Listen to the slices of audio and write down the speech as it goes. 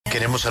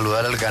queremos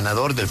saludar al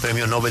ganador del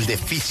premio Nobel de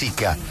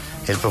Física,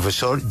 el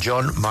profesor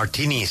John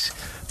Martinis.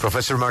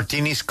 Professor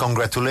Martinis,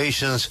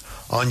 congratulations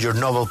on your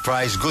Nobel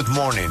Prize. Good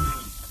morning.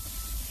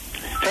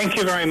 Thank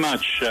you very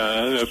much.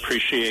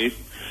 Appreciate.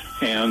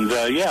 And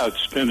yeah,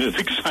 it's been an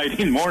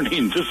exciting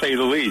morning, to say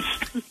the least.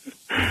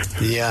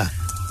 Yeah.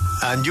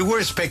 And you were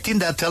expecting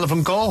that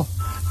telephone call?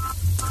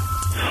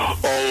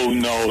 Oh,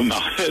 no,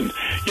 not.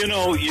 You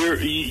know,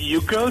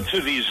 you go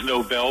to these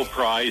Nobel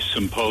Prize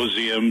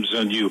symposiums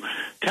and you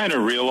kind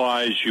of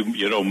realize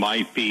you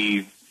might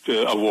be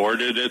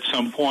awarded at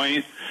some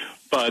point.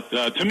 But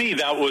to me,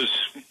 that was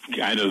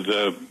kind of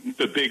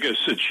the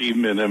biggest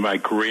achievement in my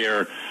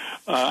career.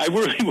 I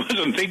really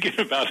wasn't thinking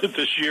about it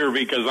this year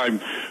because I'm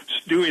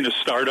doing a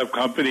startup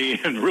company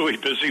and really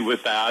busy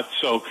with that.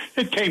 So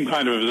it came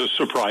kind of as a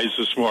surprise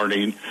this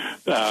morning.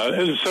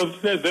 And so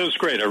that was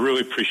great. I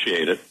really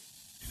appreciate it.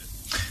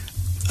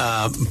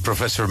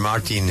 Professor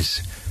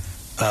Martins,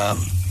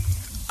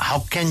 how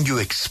can you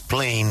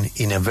explain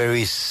in a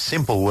very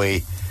simple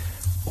way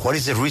what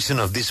is the reason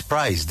of this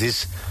prize,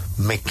 this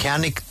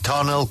mechanic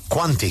tunnel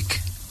quantic?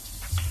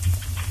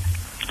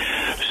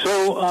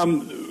 So,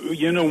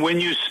 when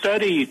you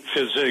study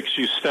physics,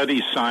 you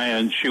study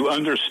science, you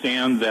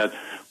understand that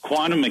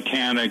quantum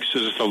mechanics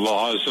is the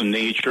laws of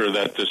nature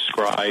that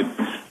describe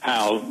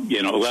how,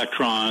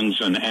 electrons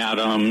and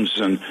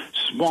atoms and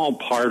small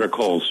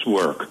particles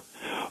work.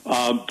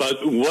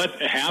 But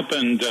what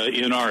happened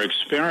in our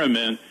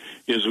experiment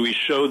is we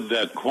showed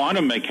that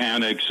quantum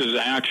mechanics is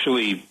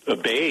actually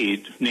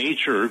obeys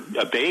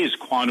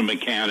quantum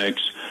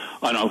mechanics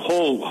on a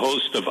whole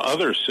host of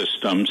other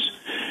systems.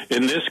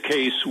 In this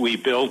case, we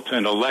built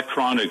an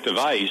electronic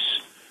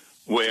device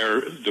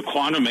where the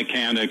quantum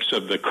mechanics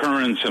of the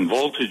currents and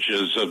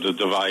voltages of the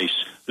device,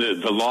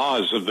 the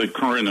laws of the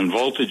current and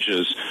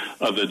voltages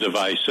of the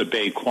device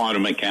obey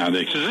quantum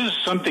mechanics. This is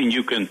something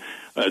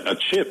a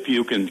chip,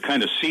 you can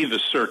kind of see the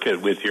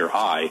circuit with your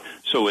eye,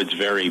 so it's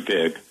very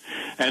big.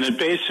 And it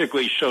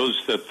basically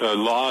shows that the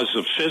laws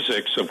of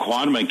physics, of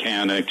quantum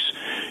mechanics,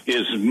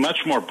 is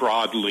much more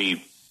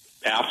broadly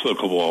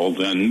applicable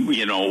than,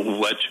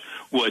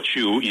 what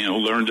you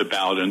learned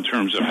about in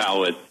terms of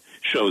how it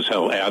shows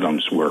how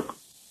atoms work.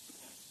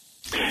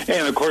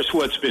 And, of course,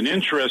 what's been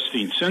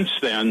interesting since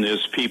then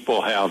is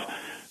people have,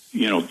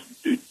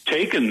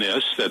 taken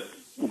this, that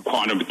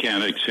quantum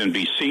mechanics can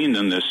be seen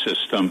in this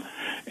system,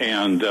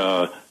 and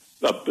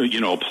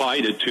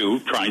applied it to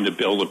trying to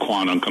build a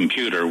quantum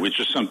computer, which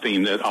is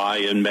something that I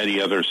and many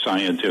other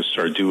scientists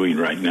are doing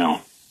right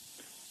now.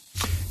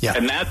 Yeah,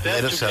 and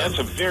that's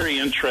a very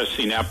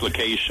interesting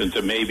application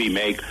to maybe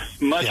make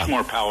much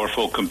more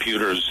powerful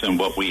computers than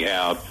what we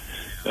have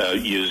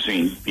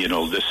using,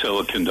 the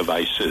silicon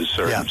devices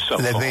or cell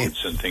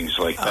phones and things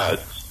like that.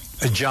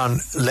 John,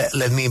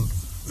 let me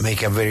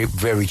make a very,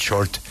 very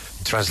short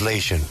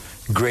translation.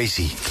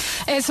 Gracie.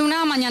 Es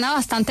una mañana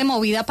bastante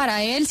movida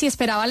para él. Si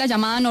esperaba la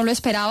llamada, no lo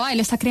esperaba. Él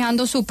está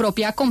creando su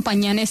propia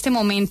compañía en este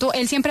momento.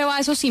 Él siempre va a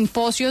esos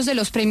simposios de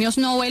los premios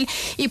Nobel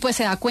y pues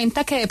se da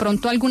cuenta que de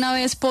pronto alguna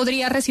vez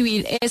podría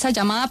recibir esa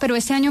llamada, pero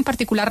este año en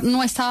particular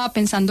no estaba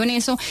pensando en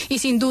eso y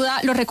sin duda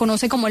lo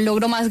reconoce como el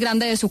logro más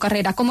grande de su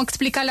carrera. ¿Cómo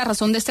explica la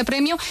razón de este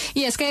premio?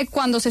 Y es que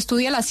cuando se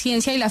estudia la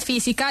ciencia y la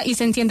física y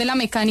se entiende la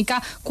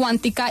mecánica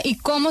cuántica y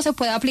cómo se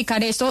puede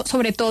aplicar esto,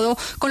 sobre todo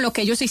con lo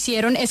que ellos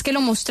hicieron, es que lo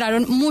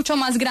mostraron mucho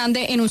más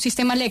grande en un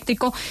sistema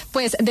eléctrico,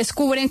 pues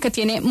descubren que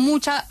tiene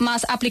muchas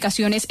más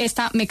aplicaciones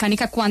esta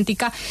mecánica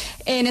cuántica,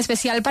 en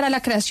especial para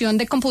la creación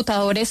de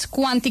computadores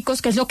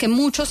cuánticos, que es lo que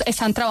muchos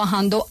están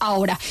trabajando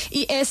ahora.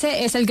 Y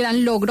ese es el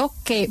gran logro,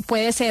 que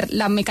puede ser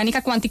la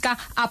mecánica cuántica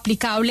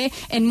aplicable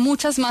en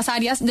muchas más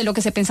áreas de lo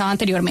que se pensaba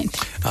anteriormente.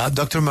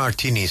 Dr.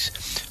 Martinez,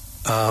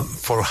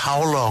 for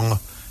how long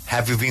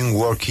have you been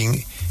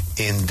working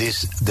in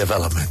this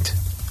development?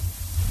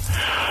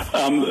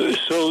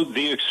 So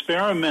the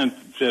experiment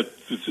that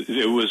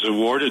it was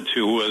awarded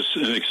to was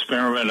an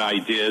experiment I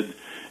did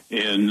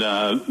in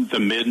the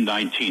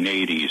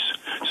mid-1980s.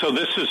 So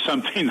this is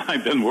something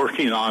I've been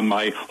working on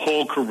my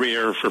whole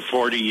career for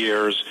 40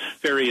 years,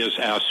 various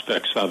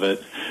aspects of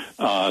it.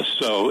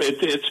 So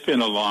it's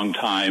been a long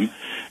time,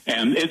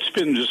 and it's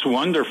been just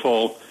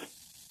wonderful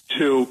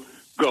to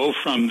go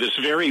from this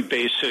very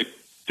basic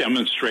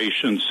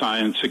demonstration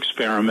science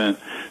experiment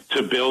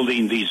to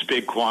building these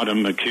big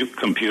quantum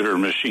computer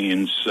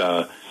machines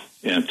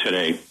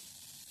today.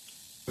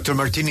 Dr.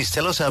 Martinez,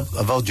 tell us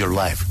about your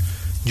life.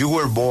 You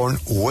were born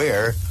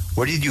where?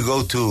 Where did you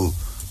go to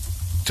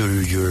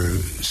your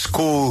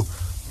school?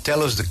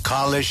 Tell us the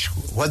college.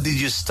 What did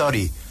you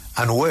study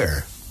and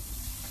where?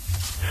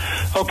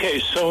 Okay,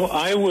 so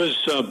I was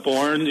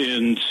born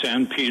in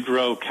San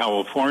Pedro,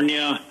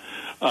 California,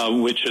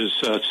 which is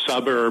a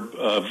suburb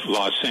of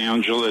Los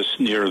Angeles,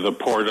 near the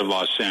port of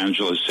Los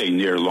Angeles, say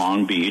near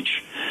Long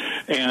Beach,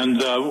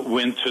 and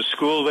went to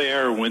school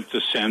there, went to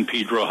San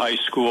Pedro High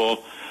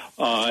School,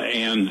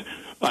 and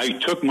I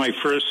took my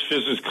first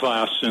physics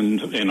class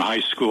in high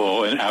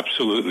school and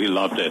absolutely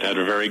loved it. Had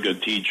a very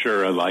good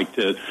teacher. I liked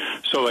it.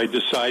 So I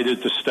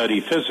decided to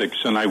study physics,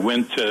 and I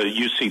went to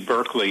UC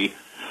Berkeley,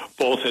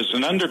 both as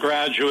an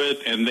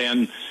undergraduate and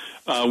then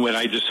when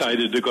I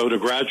decided to go to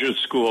graduate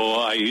school,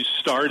 I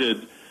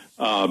started,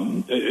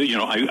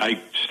 I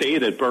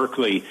stayed at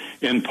Berkeley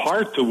in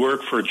part to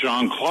work for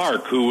John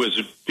Clark, who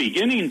was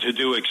beginning to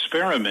do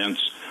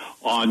experiments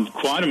on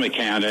quantum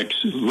mechanics,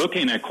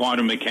 looking at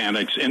quantum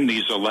mechanics in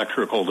these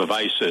electrical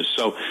devices.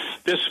 So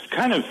this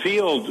kind of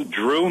field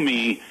drew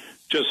me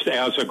just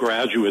as a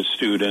graduate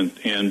student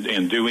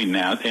in doing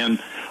that. And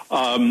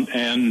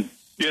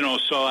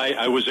so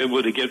I was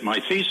able to get my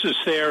thesis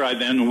there. I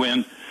then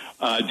went,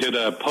 did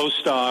a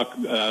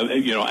postdoc,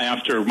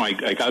 after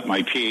I got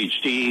my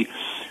PhD.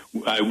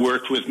 I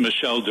worked with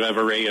Michel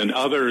Devereux and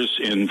others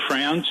in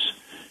France,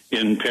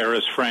 in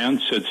Paris,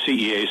 France, at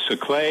CEA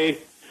Saclay.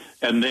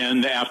 And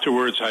then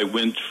afterwards, I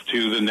went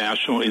to the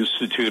National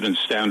Institute of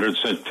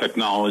Standards and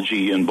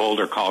Technology in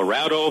Boulder,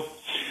 Colorado.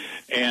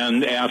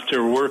 And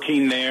after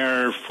working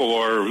there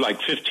for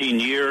like 15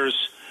 years,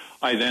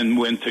 I then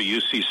went to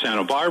UC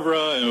Santa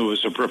Barbara and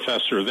was a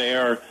professor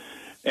there.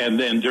 And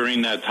then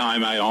during that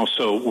time, I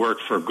also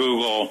worked for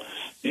Google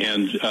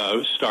and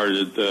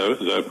started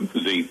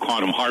the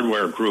quantum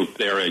hardware group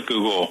there at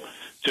Google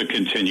to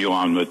continue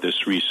on with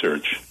this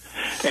research.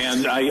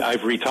 And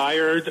I've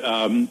retired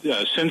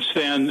since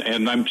then,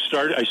 and I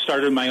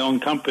started my own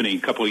company a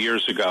couple of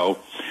years ago,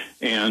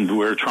 and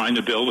we're trying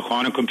to build a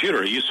quantum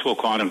computer, a useful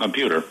quantum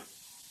computer.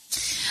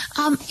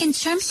 In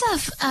terms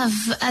of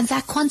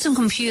that quantum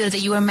computer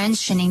that you were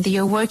mentioning, that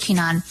you're working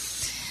on,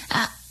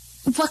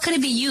 what could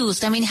it be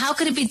used? I mean, how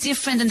could it be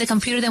different than the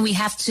computer that we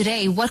have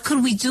today? What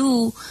could we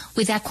do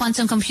with that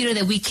quantum computer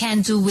that we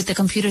can't do with the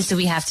computers that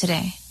we have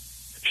today?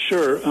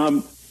 Sure.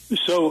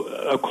 So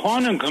a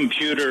quantum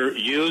computer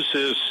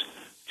uses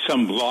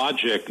some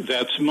logic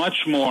that's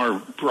much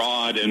more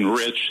broad and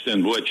rich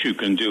than what you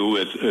can do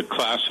with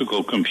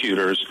classical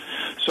computers.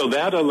 So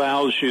that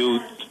allows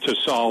you to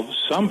solve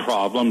some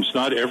problems,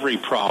 not every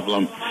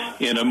problem,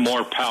 in a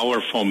more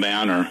powerful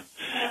manner.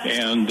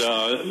 And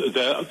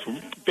the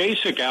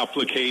basic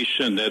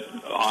application that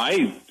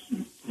I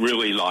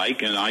really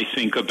like and I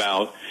think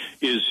about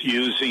is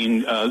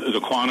using the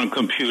quantum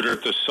computer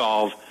to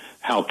solve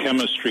how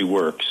chemistry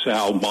works,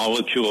 how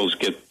molecules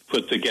get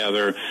put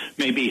together,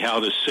 maybe how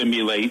to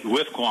simulate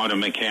with quantum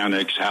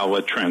mechanics how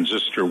a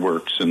transistor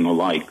works and the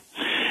like.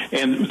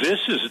 And this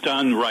is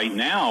done right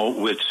now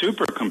with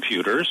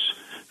supercomputers.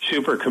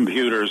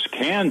 Supercomputers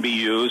can be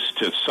used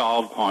to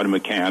solve quantum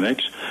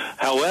mechanics.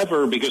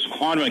 However, because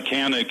quantum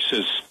mechanics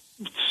is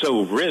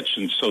so rich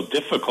and so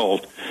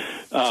difficult,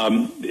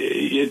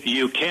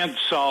 you can't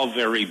solve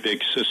very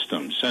big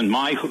systems. And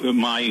my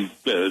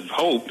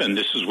hope, and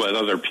this is what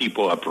other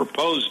people have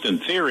proposed in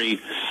theory,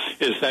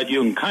 is that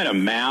you can kind of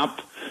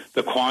map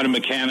the quantum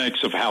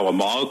mechanics of how a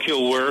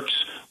molecule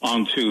works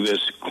onto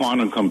this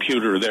quantum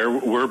computer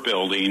we're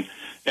building,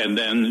 and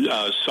then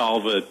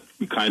solve it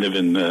kind of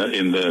in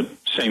the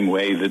same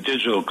way the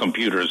digital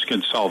computers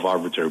can solve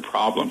arbitrary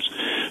problems.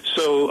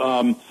 So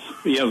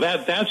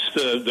that's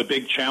the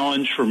big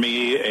challenge for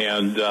me,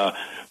 and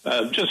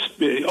just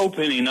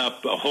opening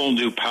up a whole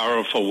new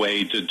powerful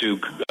way to do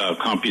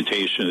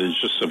computation is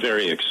just a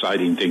very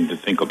exciting thing to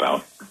think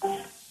about.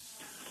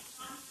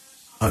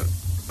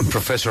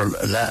 Professor,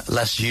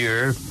 last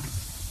year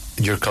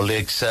your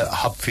colleagues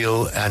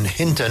Hopfield and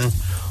Hinton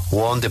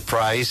won the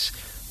prize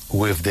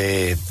with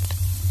the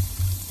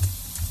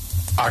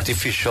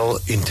artificial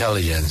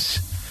intelligence.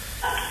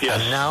 Yes.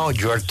 And now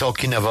you are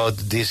talking about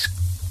this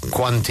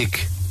quantic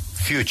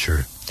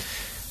future.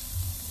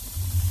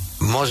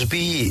 Must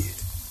be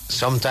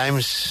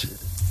sometimes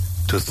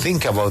to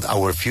think about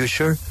our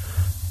future.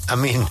 I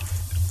mean,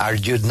 are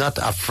you not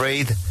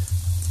afraid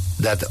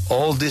that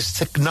all this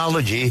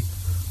technology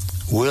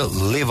will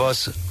leave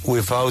us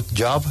without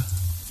job?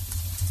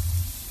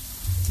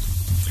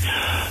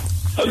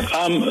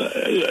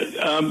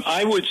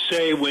 I would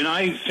say when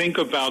I think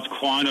about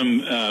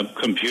quantum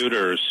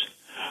computers,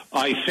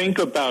 I think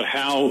about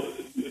how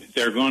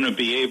they're going to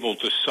be able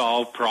to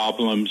solve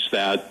problems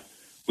that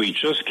we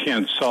just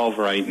can't solve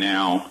right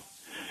now.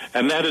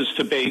 And that is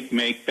to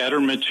make better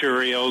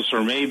materials,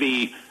 or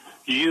maybe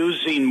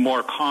using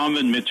more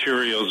common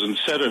materials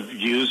instead of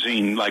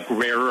using like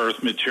rare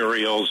earth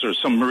materials or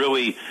some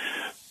really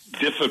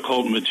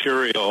difficult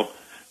material,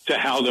 to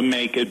how to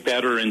make it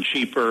better and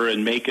cheaper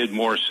and make it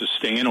more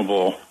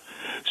sustainable.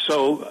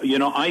 So,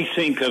 I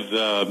think of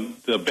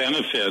the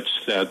benefits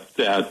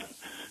that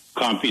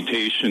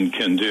computation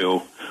can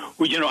do.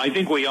 Well, I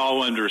think we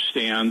all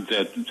understand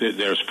that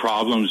there's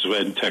problems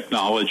with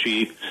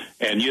technology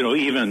and,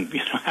 even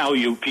how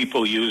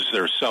people use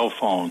their cell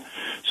phone.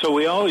 So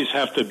we always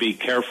have to be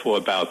careful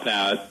about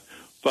that.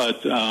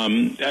 But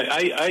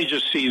I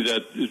just see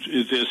that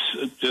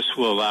this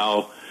will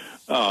allow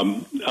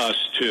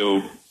us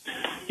to,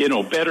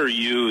 better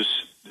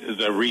use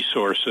the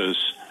resources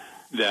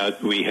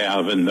that we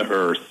have in the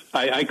earth.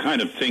 I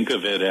kind of think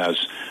of it as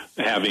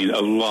having a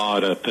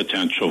lot of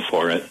potential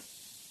for it.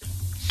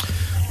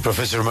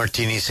 Professor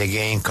Martinez,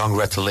 again,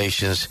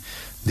 congratulations.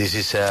 This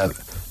is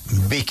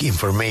big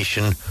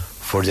information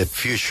for the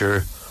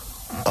future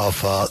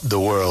of the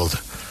world.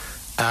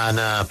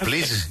 And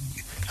please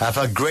have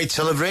a great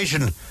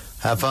celebration.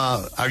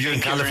 Are you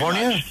in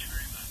California?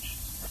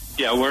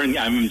 Yeah,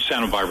 I'm in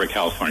Santa Barbara,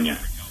 California.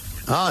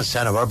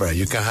 Santa Barbara.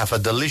 You can have a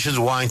delicious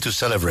wine to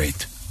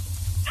celebrate.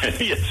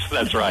 Yes,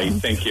 that's right.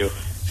 Thank you.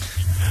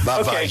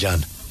 Bye-bye,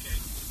 John.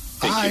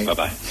 Thank you.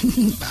 Bye-bye.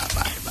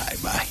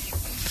 Bye.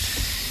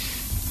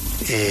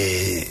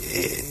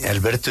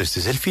 Alberto, este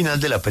es el final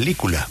de la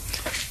película.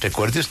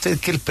 Recuerde usted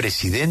que el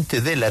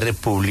presidente de la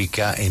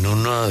República, en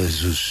uno de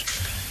sus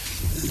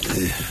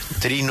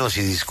trinos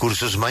y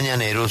discursos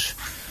mañaneros,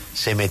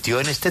 se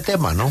metió en este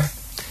tema, ¿no?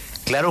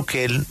 Claro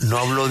que él no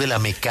habló de la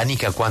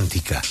mecánica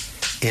cuántica,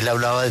 él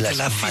hablaba de las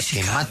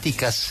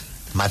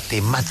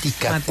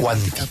matemática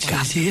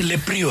cuántica. Sí, le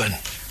privan.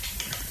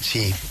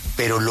 Sí,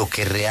 pero lo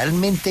que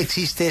realmente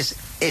existe es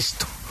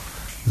esto,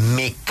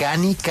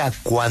 mecánica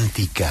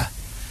cuántica.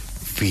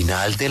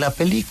 Final de la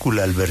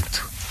película, Alberto.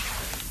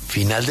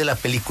 Final de la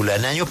película.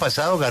 El año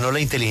pasado ganó la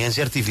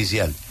inteligencia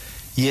artificial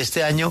y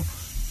este año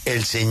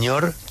el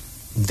señor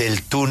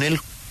del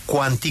túnel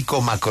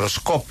cuántico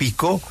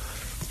macroscópico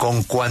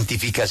con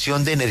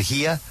cuantificación de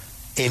energía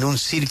en un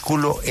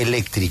círculo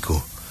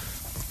eléctrico.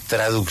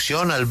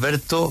 Traducción,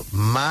 Alberto,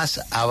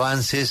 más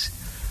avances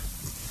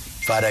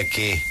para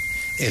que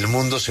el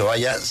mundo se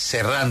vaya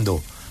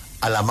cerrando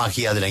a la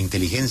magia de la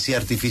inteligencia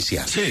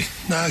artificial. Sí,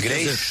 nada que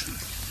Grace, hacer.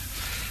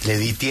 le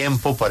di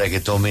tiempo para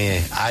que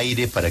tome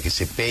aire, para que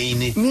se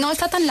peine. No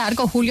está tan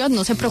largo, Julio,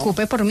 no se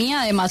preocupe por mí.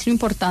 Además, lo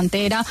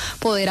importante era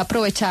poder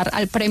aprovechar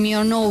al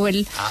premio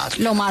Nobel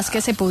lo más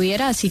que se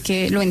pudiera, así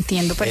que lo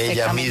entiendo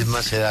perfectamente. Ella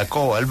misma se da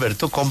coba,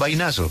 Alberto, con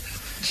vainazo.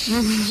 Sí,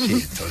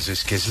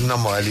 entonces, que es una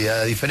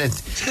modalidad diferente.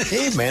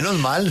 Menos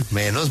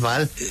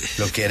mal.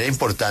 Lo que era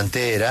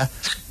importante era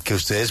que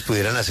ustedes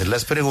pudieran hacer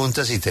las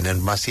preguntas y tener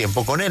más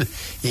tiempo con él.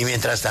 Y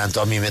mientras tanto,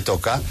 a mí me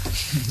toca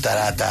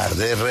tratar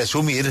de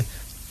resumir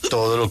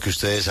todo lo que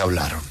ustedes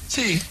hablaron.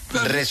 Sí.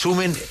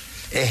 Resumen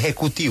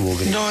ejecutivo.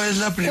 Grace. No es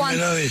la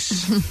primera vez.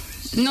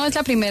 No es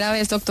la primera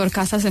vez, doctor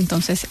Casas,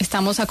 entonces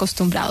estamos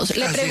acostumbrados.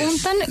 Le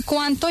preguntan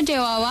cuánto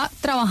llevaba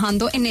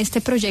trabajando en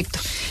este proyecto.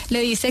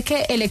 Le dice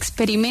que el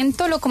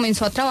experimento lo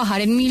comenzó a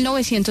trabajar en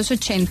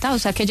 1980, o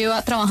sea que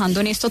lleva trabajando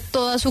en esto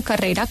toda su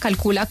carrera,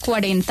 calcula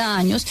 40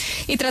 años,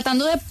 y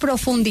tratando de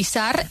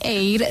profundizar e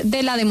ir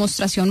de la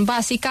demostración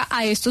básica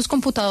a estos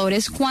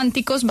computadores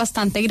cuánticos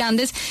bastante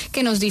grandes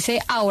que nos dice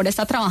ahora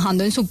está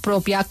trabajando en su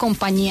propia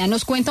compañía.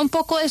 Nos cuenta un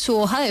poco de su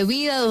hoja de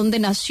vida, dónde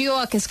nació,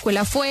 a qué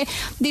escuela fue.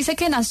 Dice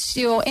que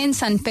nació en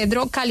San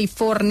Pedro,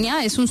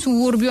 California, es un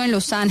suburbio en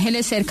Los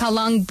Ángeles, cerca de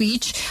Long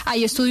Beach.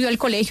 Ahí estudió el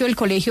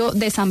colegio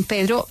de San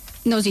Pedro.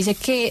 Nos dice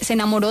que se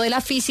enamoró de la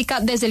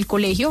física desde el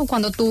colegio,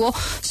 cuando tuvo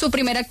su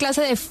primera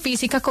clase de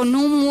física con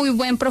un muy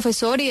buen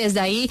profesor, y desde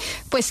ahí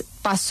pues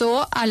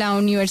pasó a la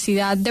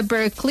Universidad de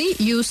Berkeley,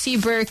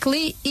 UC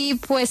Berkeley, y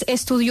pues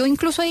estudió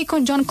incluso ahí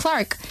con John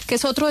Clark, que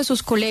es otro de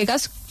sus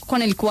colegas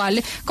con el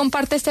cual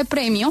comparte este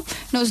premio.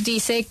 Nos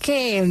dice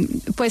que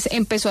pues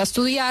empezó a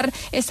estudiar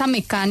esta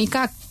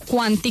mecánica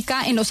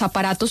cuántica en los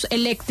aparatos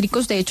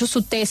eléctricos. De hecho,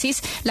 su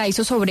tesis la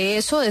hizo sobre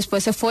eso.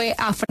 Después se fue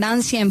a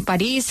Francia, en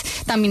París.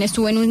 También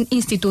estuvo en un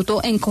instituto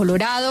en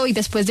Colorado y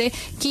después de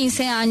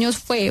 15 años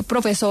fue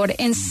profesor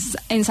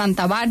en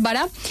Santa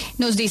Bárbara.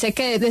 Nos dice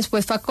que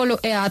después fue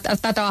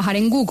a trabajar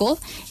en Google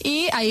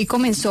y ahí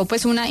comenzó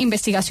pues una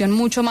investigación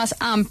mucho más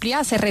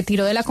amplia. Se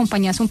retiró de la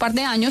compañía hace un par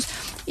de años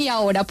y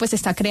ahora pues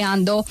está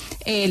creando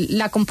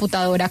la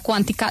computadora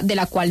cuántica de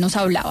la cual nos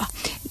hablaba.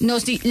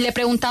 Le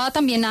preguntaba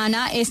también a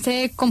Ana,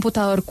 este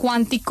computador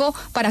cuántico,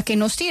 ¿para qué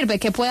nos sirve?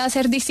 ¿Qué puede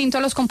hacer distinto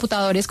a los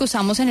computadores que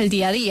usamos en el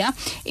día a día?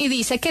 Y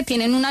dice que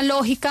tienen una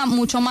lógica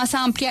mucho más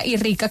amplia y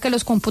rica que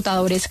los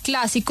computadores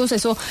clásicos.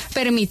 Eso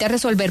permite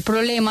resolver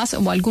problemas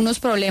o algunos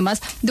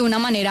problemas de una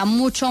manera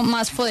mucho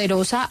más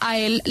poderosa. A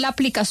él la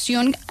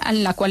aplicación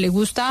en la cual le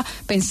gusta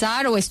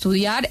pensar o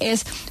estudiar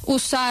es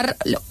usar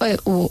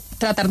o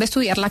tratar de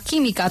estudiar la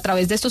química a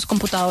través de estos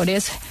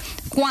computadores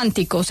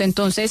cuánticos.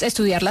 Entonces,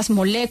 estudiar las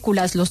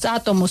moléculas, los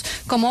átomos,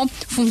 cómo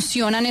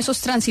funcionan esos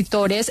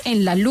transistores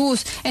en la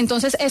luz.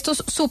 Entonces,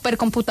 estos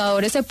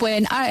supercomputadores nos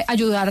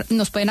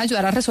pueden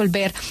ayudar a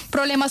resolver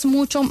problemas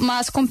mucho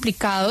más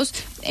complicados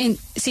en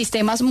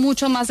sistemas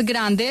mucho más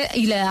grandes,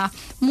 y le da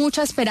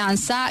mucha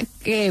esperanza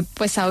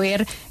pues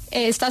saber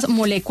estas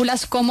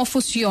moléculas, cómo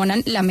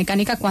fusionan. La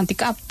mecánica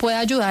cuántica puede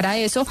ayudar a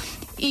eso,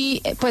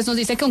 y pues nos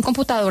dice que un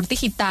computador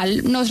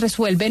digital nos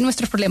resuelve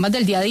nuestros problemas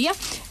del día a día.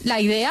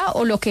 La idea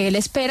o lo que él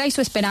espera y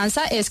su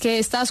esperanza es que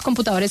estos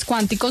computadores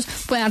cuánticos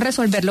puedan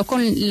resolverlo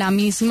con la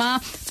misma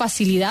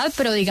facilidad,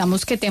 pero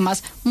digamos que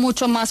temas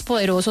mucho más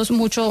poderosos,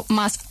 mucho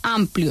más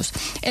amplios.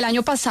 El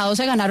año pasado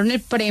se ganaron el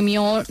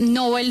premio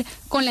Nobel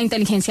con la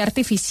inteligencia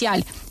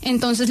artificial.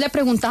 Entonces le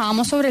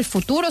preguntábamos sobre el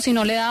futuro, si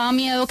no le daba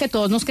miedo que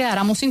todos nos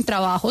quedáramos sin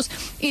trabajos,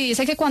 y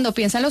dice que cuando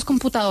piensa en los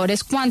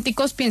computadores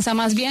cuánticos piensa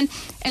más bien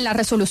en la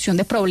resolución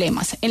de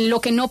problemas, en lo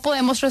que no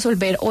podemos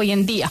resolver hoy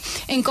en día,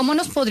 en cómo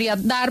nos podría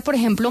dar, por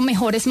ejemplo,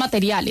 mejores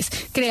materiales,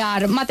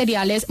 crear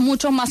materiales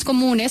mucho más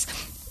comunes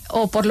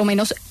o por lo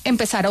menos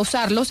empezar a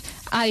usarlos,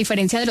 a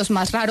diferencia de los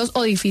más raros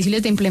o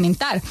difíciles de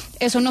implementar.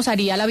 Eso nos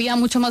haría la vida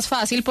mucho más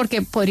fácil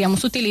porque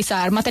podríamos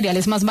utilizar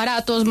materiales más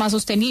baratos, más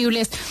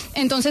sostenibles.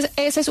 Entonces,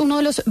 ese es uno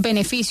de los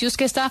beneficios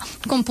que esta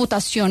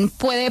computación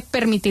puede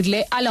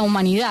permitirle a la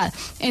humanidad.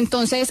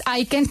 Entonces,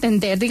 hay que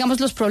entender, digamos,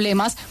 los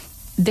problemas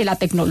de la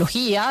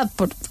tecnología,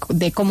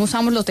 de cómo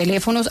usamos los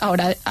teléfonos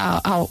ahora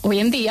hoy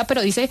en día,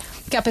 pero dice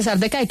que a pesar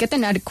de que hay que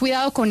tener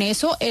cuidado con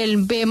eso, él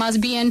ve más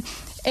bien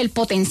el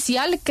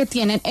potencial que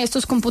tienen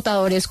estos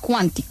computadores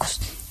cuánticos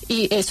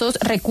y esos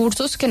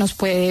recursos que nos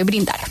puede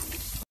brindar.